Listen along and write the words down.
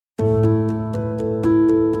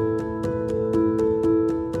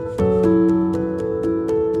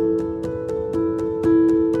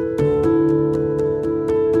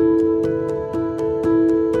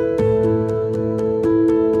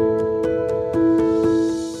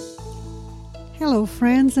Hello,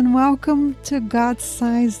 friends, and welcome to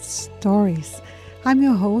God-Sized Stories. I'm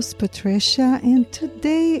your host, Patricia, and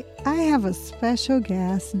today I have a special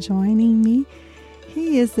guest joining me.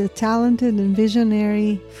 He is the talented and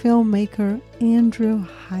visionary filmmaker, Andrew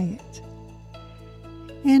Hyatt.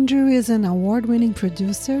 Andrew is an award-winning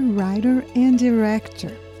producer, writer, and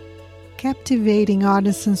director, captivating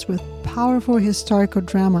audiences with powerful historical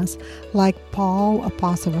dramas like Paul,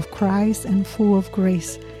 Apostle of Christ, and Full of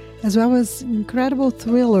Grace, as well as incredible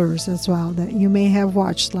thrillers as well that you may have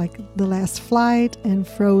watched, like The Last Flight and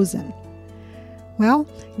Frozen. Well,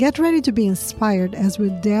 get ready to be inspired as we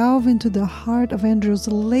delve into the heart of Andrew's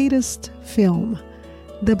latest film,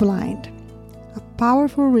 The Blind, a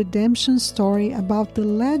powerful redemption story about the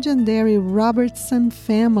legendary Robertson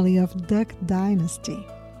family of Duck Dynasty.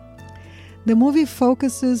 The movie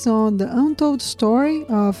focuses on the untold story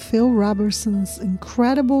of Phil Robertson's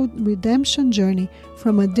incredible redemption journey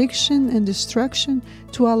from addiction and destruction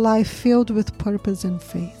to a life filled with purpose and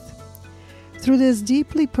faith. Through this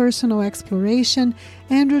deeply personal exploration,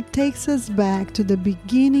 Andrew takes us back to the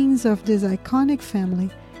beginnings of this iconic family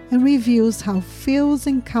and reveals how Phil's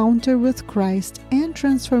encounter with Christ and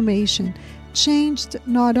transformation changed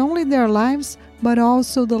not only their lives, but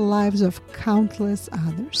also the lives of countless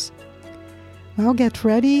others. Well, get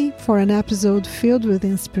ready for an episode filled with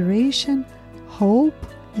inspiration, hope,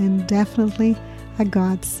 and definitely a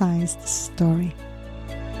God-sized story.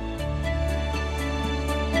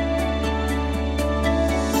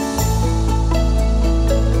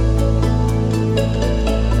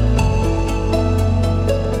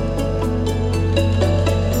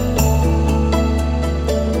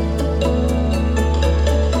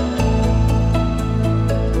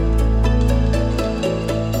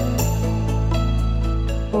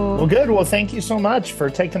 Well, good. Well, thank you so much for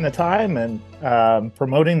taking the time and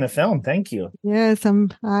promoting the film. Thank you. Yes,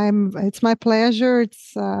 it's my pleasure.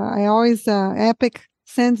 I always Epic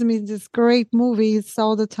sends me these great movies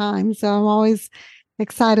all the time, so I'm always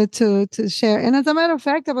excited to share. And as a matter of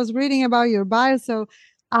fact, I was reading about your bio, so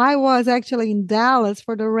I was actually in Dallas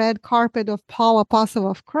for the red carpet of Paul, Apostle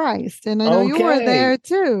of Christ, and I know you were there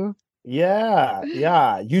too.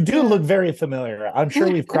 Yeah. You do look very familiar. I'm sure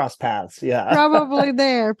we've crossed paths. Yeah. Probably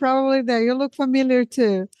there. You look familiar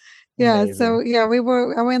too. Yeah. Amazing. So yeah,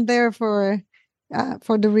 I went there for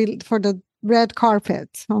the red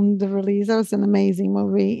carpet on the release. That was an amazing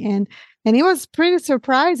movie, and it was pretty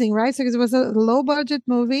surprising, right? So it was a low budget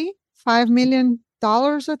movie, $5 million,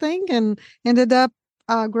 I think, and ended up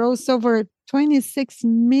grossed over $26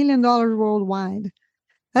 million worldwide.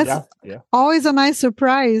 That's always a nice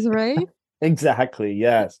surprise, right? Exactly.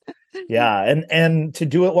 Yes. Yeah. And to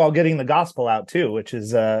do it while getting the gospel out too, which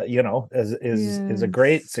is is a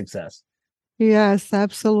great success. Yes,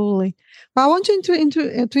 absolutely. Well, I want you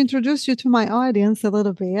to introduce you to my audience a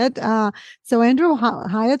little bit. So Andrew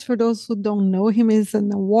Hyatt, for those who don't know him, is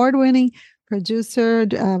an award-winning producer,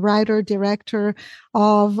 writer, director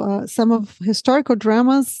of some of historical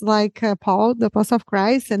dramas like Paul, the Apostle of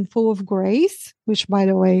Christ, and Full of Grace, which, by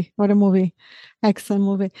the way, what a movie. Excellent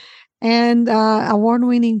movie. And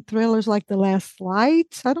award-winning thrillers like The Last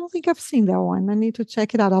Flight. I don't think I've seen that one. I need to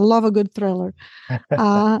check it out. I love a good thriller.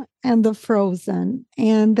 And The Frozen.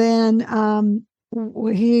 And then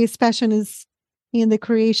his passion is in the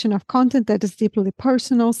creation of content that is deeply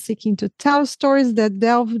personal, seeking to tell stories that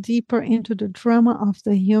delve deeper into the drama of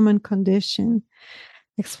the human condition,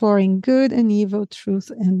 exploring good and evil, truth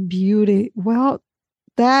and beauty. Well,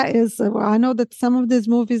 that is, I know that some of these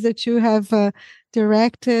movies that you have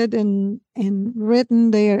directed and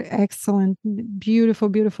written, they are excellent, beautiful,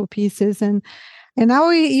 beautiful pieces. And now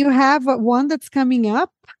you have one that's coming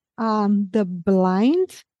up, The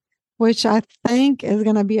Blind, which I think is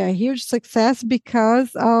going to be a huge success because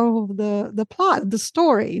of the plot, the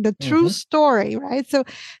story, the true story, right? So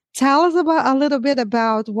tell us a little bit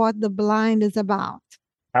about what The Blind is about.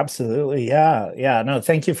 Absolutely. Yeah. No,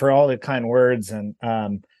 thank you for all the kind words, and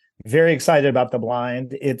very excited about The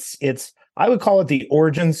Blind. It's I would call it the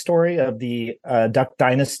origin story of the Duck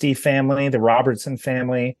Dynasty family, the Robertson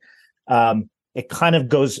family. It kind of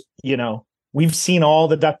goes, we've seen all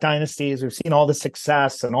the Duck Dynasties, we've seen all the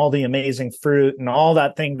success and all the amazing fruit and all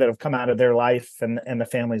that thing that have come out of their life and the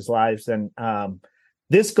family's lives. And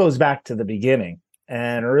this goes back to the beginning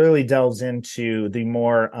and really delves into the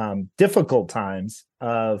more difficult times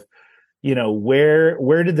of,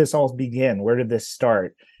 where did this all begin? Where did this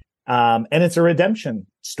start? And it's a redemption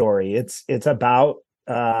story. It's about,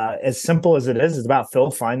 as simple as it is, it's about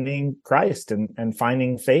Phil finding Christ and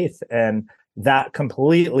finding faith, and that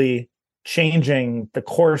completely changing the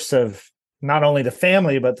course of not only the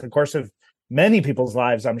family, but the course of many people's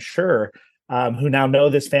lives, I'm sure. who now know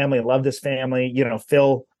this family, love this family.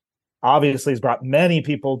 Phil obviously has brought many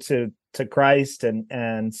people to Christ,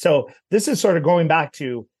 and so this is sort of going back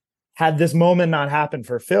to, had this moment not happened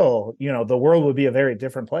for Phil, the world would be a very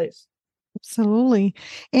different place. Absolutely.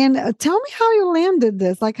 And tell me how you landed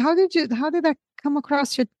this. Like, how did that come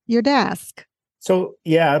across your desk? So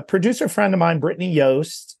yeah, a producer friend of mine, Brittany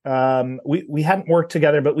Yost, we hadn't worked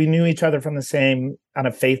together, but we knew each other from the same kind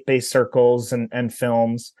of faith-based circles and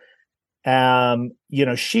films.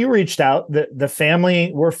 She reached out. The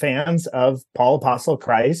family were fans of Paul Apostle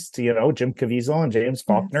Christ, Jim Caviezel and James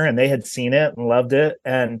Faulkner, and they had seen it and loved it.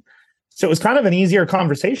 And so it was kind of an easier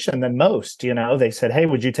conversation than most. They said, "Hey,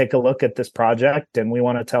 would you take a look at this project? And we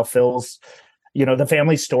want to tell Phil's, the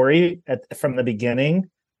family story from the beginning."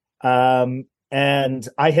 And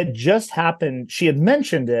I had she had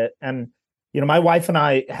mentioned it, and my wife and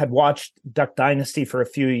I had watched Duck Dynasty for a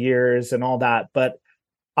few years and all that, but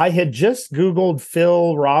I had just Googled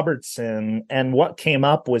Phil Robertson, and what came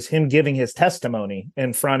up was him giving his testimony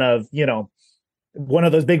in front of, one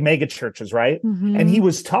of those big mega churches, right? Mm-hmm. And he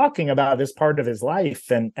was talking about this part of his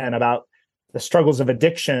life and about the struggles of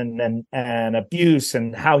addiction and abuse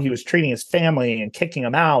and how he was treating his family and kicking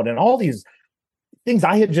them out and all these things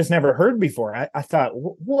I had just never heard before. I thought,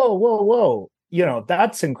 whoa,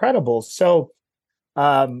 that's incredible. So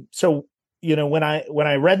when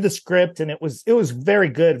I read the script, and it was very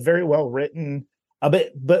good, very well written,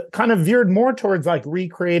 but kind of veered more towards like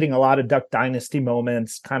recreating a lot of Duck Dynasty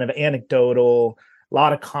moments, kind of anecdotal, a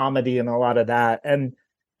lot of comedy and a lot of that. And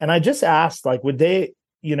I just asked, like, would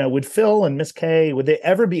Phil and Miss Kay, would they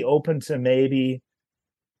ever be open to maybe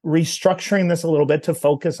restructuring this a little bit to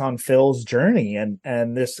focus on Phil's journey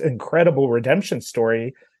and this incredible redemption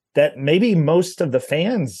story that maybe most of the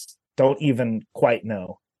fans don't even quite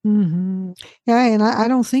know? Mm-hmm. Yeah, and I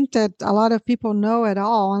don't think that a lot of people know at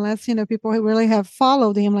all, unless people who really have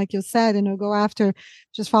followed him, like you said, go after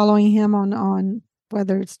just following him on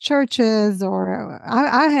whether it's churches or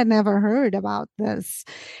I had never heard about this.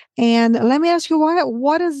 And let me ask you,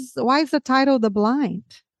 why is the title The Blind?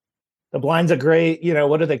 The Blind's a great,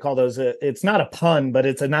 what do they call those? It's not a pun, but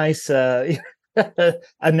it's a nice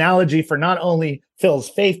analogy for not only Phil's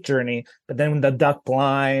faith journey, but then the duck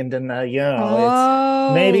blind and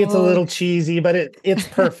maybe it's a little cheesy, but it's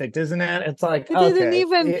perfect, isn't it? It's like, it didn't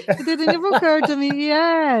even occur to me.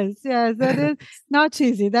 Yes, that is not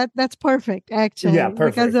cheesy. That's perfect, actually. Yeah,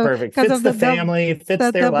 perfect. Perfect. Fits the family,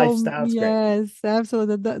 fits their lifestyle. Yes,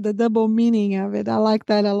 absolutely. The double meaning of it. I like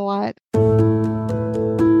that a lot.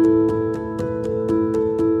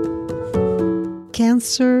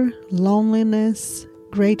 Cancer, loneliness,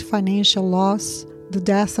 great financial loss, the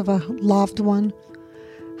death of a loved one.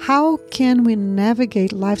 How can we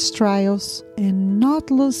navigate life's trials and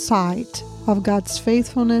not lose sight of God's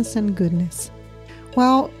faithfulness and goodness?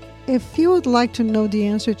 Well, if you would like to know the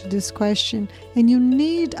answer to this question and you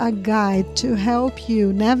need a guide to help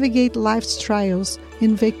you navigate life's trials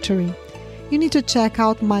in victory, you need to check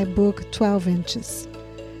out my book, 12 Inches.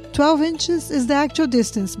 12 inches is the actual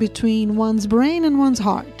distance between one's brain and one's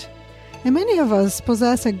heart. And many of us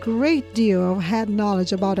possess a great deal of head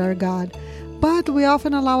knowledge about our God, but we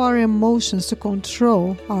often allow our emotions to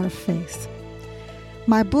control our faith.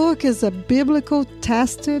 My book is a biblical,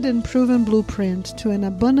 tested, and proven blueprint to an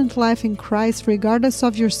abundant life in Christ regardless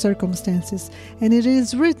of your circumstances, and it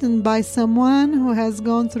is written by someone who has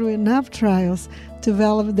gone through enough trials to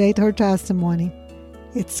validate her testimony.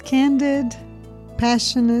 It's candid,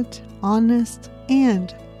 passionate, honest,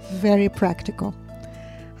 and very practical.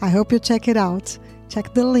 I hope you check it out.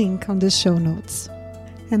 Check the link on the show notes.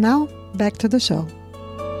 And now, back to the show.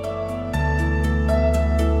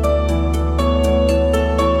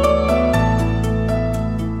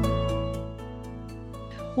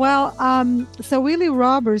 Well, so Willie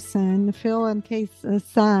Robertson, Phil and Kay's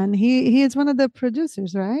son, he is one of the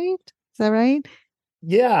producers, right? Is that right?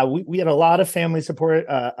 Yeah, we had a lot of family support.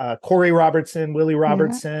 Corey Robertson, Willie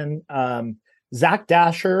Robertson, Zach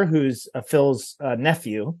Dasher, who's Phil's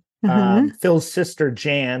nephew. Phil's sister,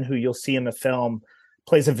 Jan, who you'll see in the film,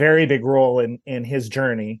 plays a very big role in his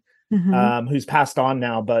journey, who's passed on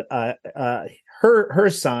now. But her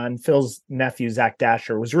son, Phil's nephew, Zach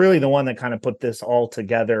Dasher, was really the one that kind of put this all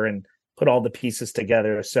together and put all the pieces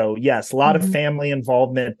together. So yes, a lot of family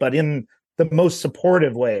involvement, but in the most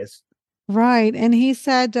supportive ways. Right. And he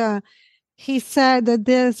said without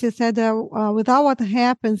what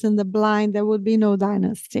happens in The Blind, there would be no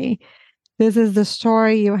Dynasty. This is the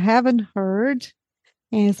story you haven't heard.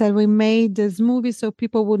 And he said, we made this movie so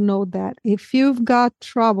people would know that if you've got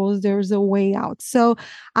troubles, there's a way out. So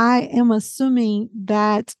I am assuming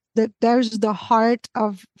that there's the heart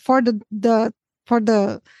of for for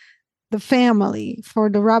the family, for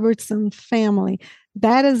the Robertson family.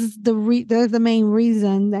 That is that's the main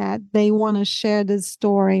reason that they want to share this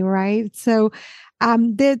story, right? So,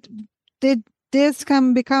 did this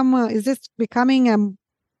become is this becoming a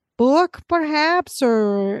book perhaps,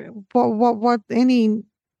 or what any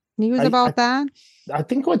news I, about I that? I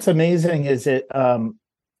think what's amazing is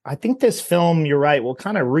I think this film, you're right, will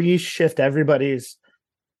kind of reshift everybody's,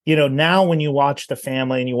 now when you watch the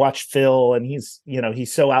family and you watch Phil and he's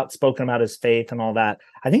so outspoken about his faith and all that,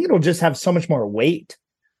 I think it'll just have so much more weight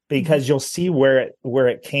because you'll see where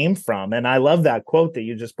it came from. And I love that quote that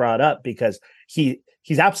you just brought up, because he's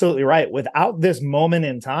absolutely right. Without this moment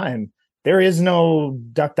in time, there is no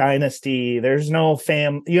Duck Dynasty, there's no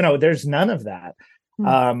there's none of that.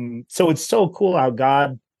 So it's so cool how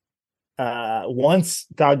God, once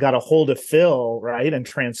God got a hold of Phil, right, and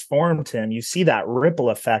transformed him, you see that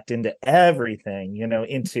ripple effect into everything,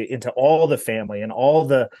 into all the family and all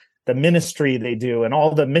the ministry they do and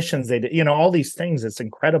all the missions they do, all these things. It's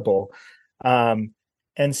incredible.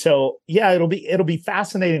 And so, yeah, it'll be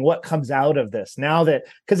fascinating what comes out of this now, that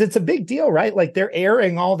because it's a big deal, right? Like they're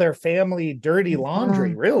airing all their family dirty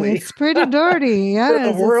laundry, really. It's pretty dirty, For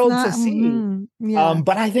the yes. world to see. Yeah.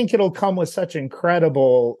 But I think it'll come with such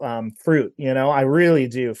incredible fruit. I really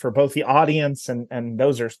do, for both the audience and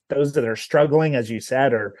those that are struggling, as you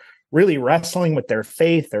said, or really wrestling with their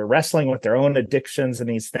faith or wrestling with their own addictions and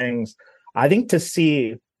these things. I think to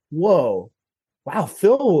see, whoa, wow,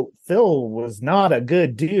 Phil was not a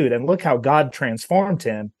good dude, and look how God transformed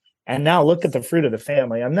him. And now look at the fruit of the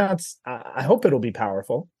family. I hope it'll be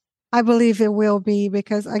powerful. I believe it will be,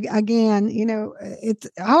 because again, it's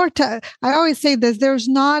I always say this: there's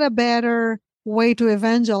not a better way to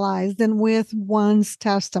evangelize than with one's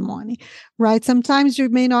testimony, right? Sometimes you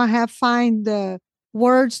may not find the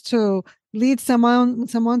words to lead someone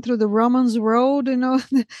through the Romans road,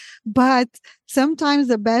 but sometimes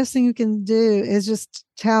the best thing you can do is just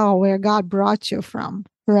tell where God brought you from,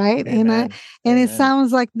 right? Amen. And it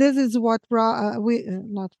sounds like this is what we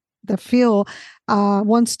not the Phil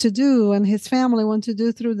wants to do, and his family want to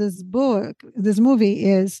do through this movie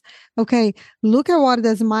is, okay, look at what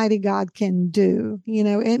this mighty God can do,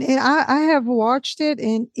 and I have watched it,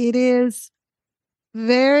 and it is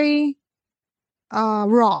very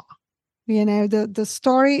raw. The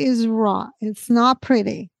story is raw. It's not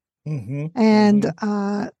pretty. And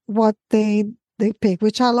what they pick,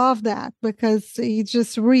 which I love that, because it's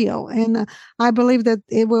just real, and I believe that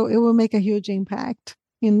it will make a huge impact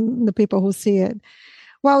in the people who see it.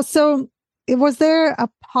 Well, so was there a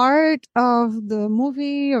part of the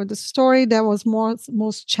movie or the story that was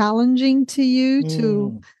most challenging to you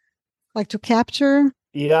to capture?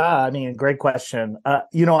 Yeah, I mean, great question. I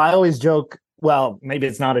always joke, well, maybe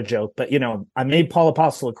it's not a joke, but I made Paul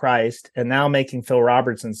Apostle of Christ and now making Phil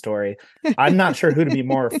Robertson story. I'm not sure who to be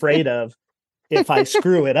more afraid of if I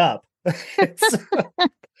screw it up.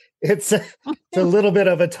 It's a little bit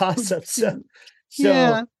of a toss-up. So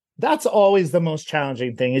Yeah. that's always the most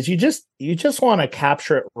challenging thing, is you just want to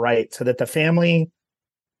capture it right so that the family,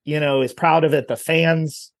 is proud of it. The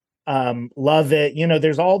fans love it.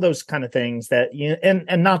 There's all those kind of things that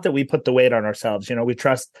and not that we put the weight on ourselves. We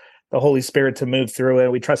trust the Holy Spirit to move through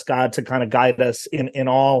it. We trust God to kind of guide us in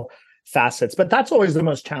all facets. But that's always the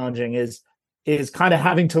most challenging, is kind of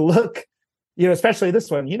having to look, especially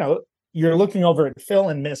this one, you're looking over at Phil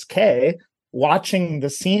and Miss K, watching the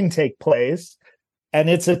scene take place. And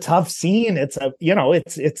it's a tough scene. It's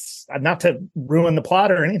it's not to ruin the plot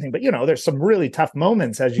or anything, but there's some really tough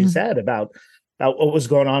moments, as you said, about what was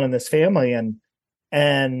going on in this family.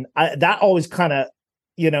 And that always kind of,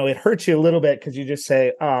 it hurts you a little bit, because you just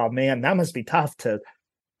say, oh man, that must be tough to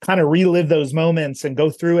kind of relive those moments and go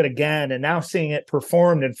through it again. And now seeing it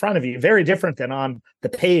performed in front of you, very different than on the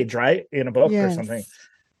page, right? In a book or something.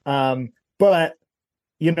 But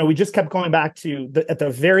we just kept going back to at the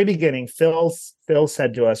very beginning. Phil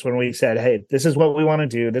said to us when we said, hey, this is what we want to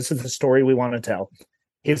do, this is the story we want to tell.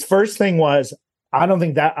 His first thing was, I don't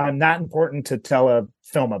think that I'm that important to tell a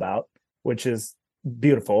film about, which is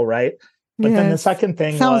beautiful, right? But then the second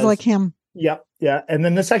thing sounds like him. Yep. Yeah. And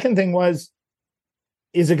then the second thing was,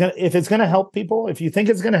 if it's going to help people, if you think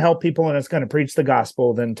it's going to help people and it's going to preach the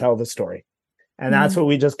gospel, then tell the story. And that's what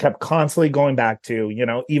we just kept constantly going back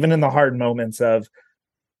to, even in the hard moments of,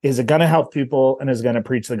 is it going to help people and is it going to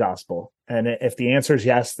preach the gospel? And if the answer is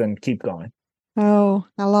yes, then keep going. Oh,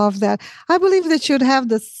 I love that. I believe that you'd have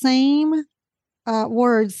the same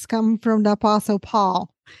words come from the Apostle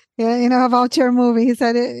Paul. Yeah, about your movie. He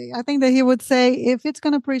said, I think that he would say, if it's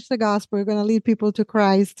going to preach the gospel, we're going to lead people to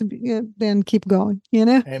Christ, then keep going.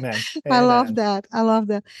 Amen. I love Amen. that. I love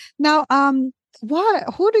that. Now,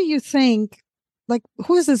 who do you think, like,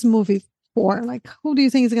 who is this movie for? Like, who do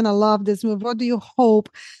you think is going to love this movie? What do you hope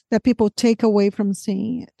that people take away from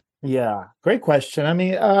seeing it? Yeah, great question. I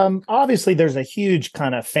mean, obviously there's a huge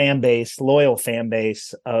kind of fan base, loyal fan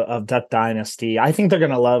base of Duck Dynasty. I think they're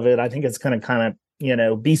going to love it. I think it's going to kind of,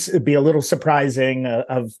 be a little surprising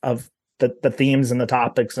of the themes and the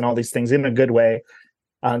topics and all these things in a good way,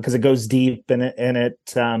 because it goes deep in it.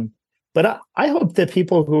 But I hope that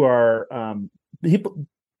people who are people,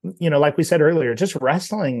 like we said earlier, just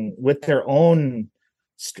wrestling with their own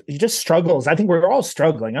just struggles. I think we're all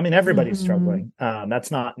struggling. I mean, everybody's struggling.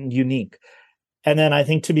 That's not unique. And then I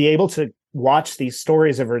think to be able to watch these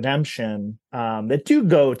stories of redemption that do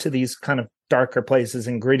go to these kind of darker places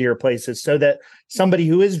and grittier places, so that somebody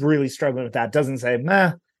who is really struggling with that doesn't say,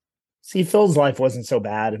 "Nah, see, Phil's life wasn't so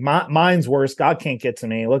bad. Mine's worse. God can't get to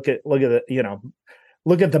me. Look at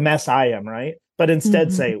the mess I am." Right. But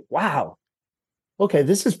instead say, "Wow, okay,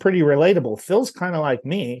 this is pretty relatable. Phil's kind of like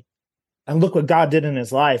me. And look what God did in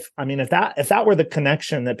his life." I mean, if that were the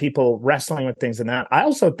connection, that people wrestling with things in that, I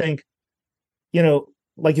also think,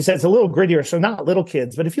 like you said, it's a little grittier. So not little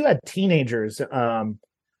kids, but if you had teenagers,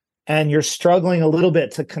 and you're struggling a little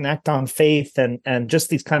bit to connect on faith and just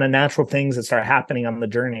these kind of natural things that start happening on the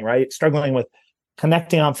journey, right? Struggling with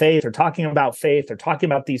connecting on faith, or talking about faith, or talking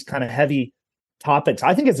about these kind of heavy topics.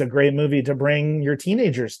 I think it's a great movie to bring your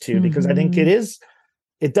teenagers to, because I think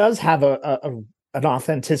it does have an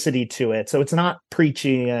authenticity to it. So it's not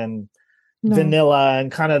preachy and vanilla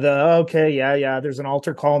and kind of there's an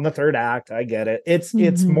altar call in the third act. I get it.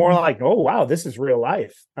 It's more like, oh wow, this is real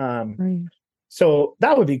life. Right. So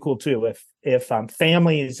that would be cool too, if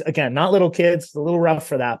families, again, not little kids, a little rough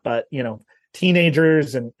for that, but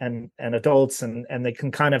teenagers and adults, and they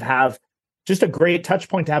can kind of have just a great touch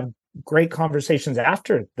point to have great conversations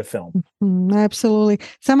after the film. Absolutely.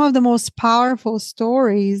 Some of the most powerful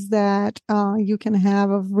stories that you can have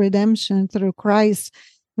of redemption through Christ,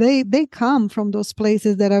 they come from those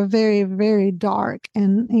places that are very, very dark.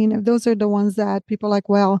 And, those are the ones that people are like,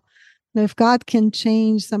 well, if God can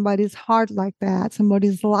change somebody's heart like that,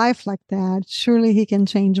 somebody's life like that, surely he can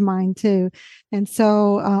change mine too. And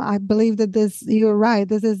so I believe that you're right.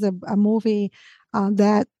 This is a movie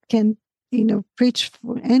that can preach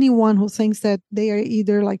for anyone who thinks that they are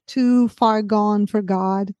either like too far gone for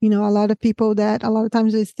God. A lot of people that a lot of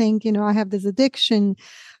times they think, I have this addiction,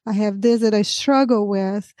 I have this that I struggle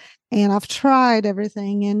with, and I've tried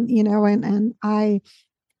everything, and and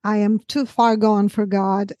I am too far gone for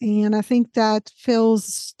God. And I think that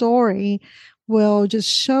Phil's story will just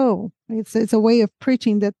show it's a way of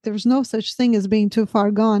preaching that there's no such thing as being too far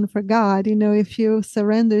gone for God. If you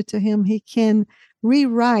surrender to him, he can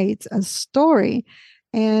rewrite a story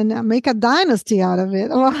and make a dynasty out of it.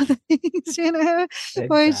 A lot of things, Exactly.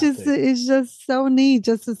 which is just so neat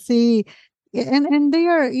just to see. And they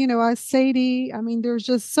are, Sadie, I mean, there's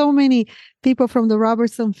just so many people from the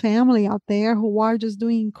Robertson family out there who are just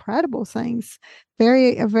doing incredible things,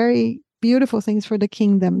 very beautiful things for the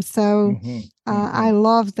kingdom. So I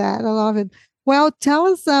love that. I love it. Well, tell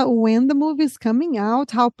us when the movie is coming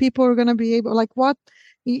out, how people are going to be able, like what,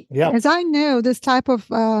 as I know, these type of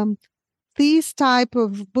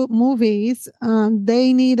movies,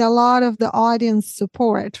 they need a lot of the audience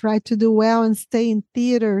support, right, to do well and stay in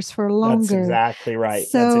theaters for longer. That's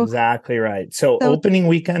exactly right. So opening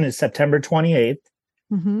weekend is September 28th.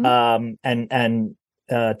 And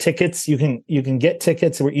tickets, you can get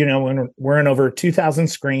tickets. We're in over 2,000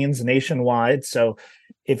 screens nationwide. So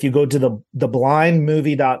if you go to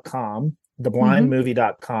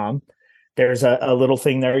theblindmovie.com, there's a little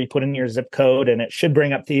thing there. You put in your zip code, and it should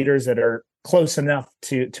bring up theaters that are close enough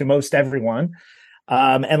to most everyone.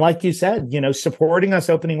 And like you said, supporting us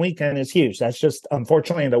opening weekend is huge. That's just,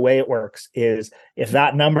 unfortunately, the way it works is if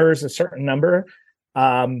that number is a certain number,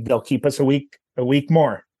 they'll keep us a week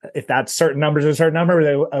more. If that certain number is a certain number,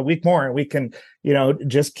 a week more, and we can,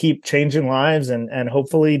 just keep changing lives and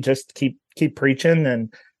hopefully just keep preaching.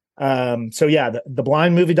 And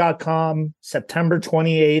theblindmovie.com, September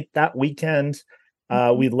 28th, that weekend.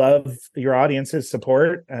 We love your audience's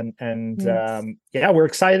support, and yes. we're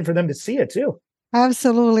excited for them to see it too.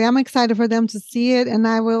 Absolutely. I'm excited for them to see it. And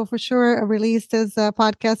I will for sure release this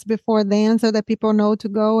podcast before then so that people know to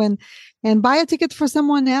go and buy a ticket for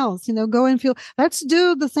someone else. Go and feel. Let's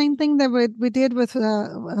do the same thing that we did with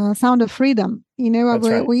Sound of Freedom. That's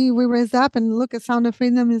right. We raised up and look at Sound of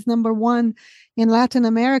Freedom is number one in Latin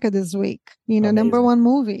America this week. Number one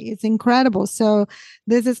movie. It's incredible. So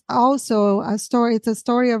this is also a story. It's a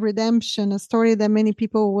story of redemption, a story that many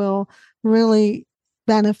people will really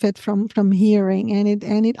benefit from hearing,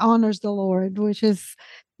 and it honors the Lord, which is,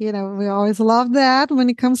 we always love that when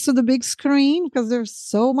it comes to the big screen because there's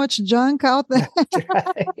so much junk out there.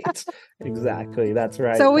 Right. Exactly. That's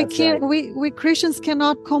right. So we Christians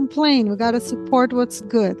cannot complain. We got to support what's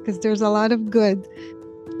good because there's a lot of good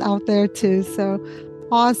out there too. So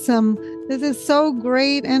awesome. This is so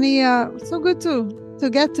great, and so good to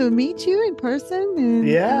get to meet you in person.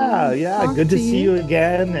 And, good to see you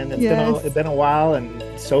again. And it's been a while, and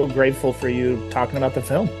so grateful for you talking about the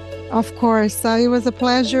film. Of course. It was a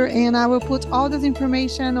pleasure, and I will put all this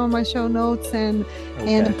information on my show notes and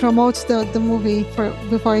promote the movie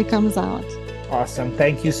before it comes out. Awesome.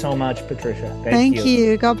 Thank you so much, Patricia. Thank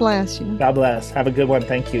you. God bless you. God bless. Have a good one.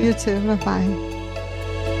 Thank you. You too. Bye-bye.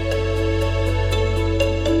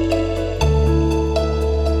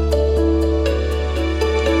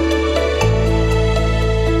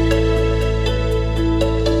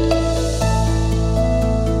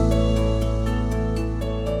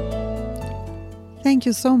 Thank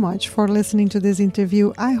you so much for listening to this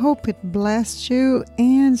interview. I hope it blessed you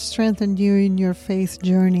and strengthened you in your faith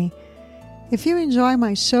journey. If you enjoy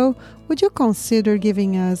my show, would you consider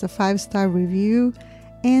giving us a 5-star review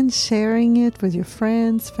and sharing it with your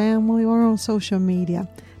friends, family, or on social media?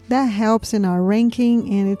 That helps in our ranking,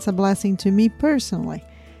 and it's a blessing to me personally.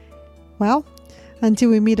 Well,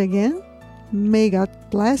 until we meet again, may God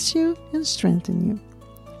bless you and strengthen you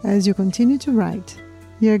as you continue to write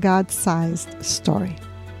your God-sized story.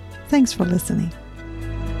 Thanks for listening.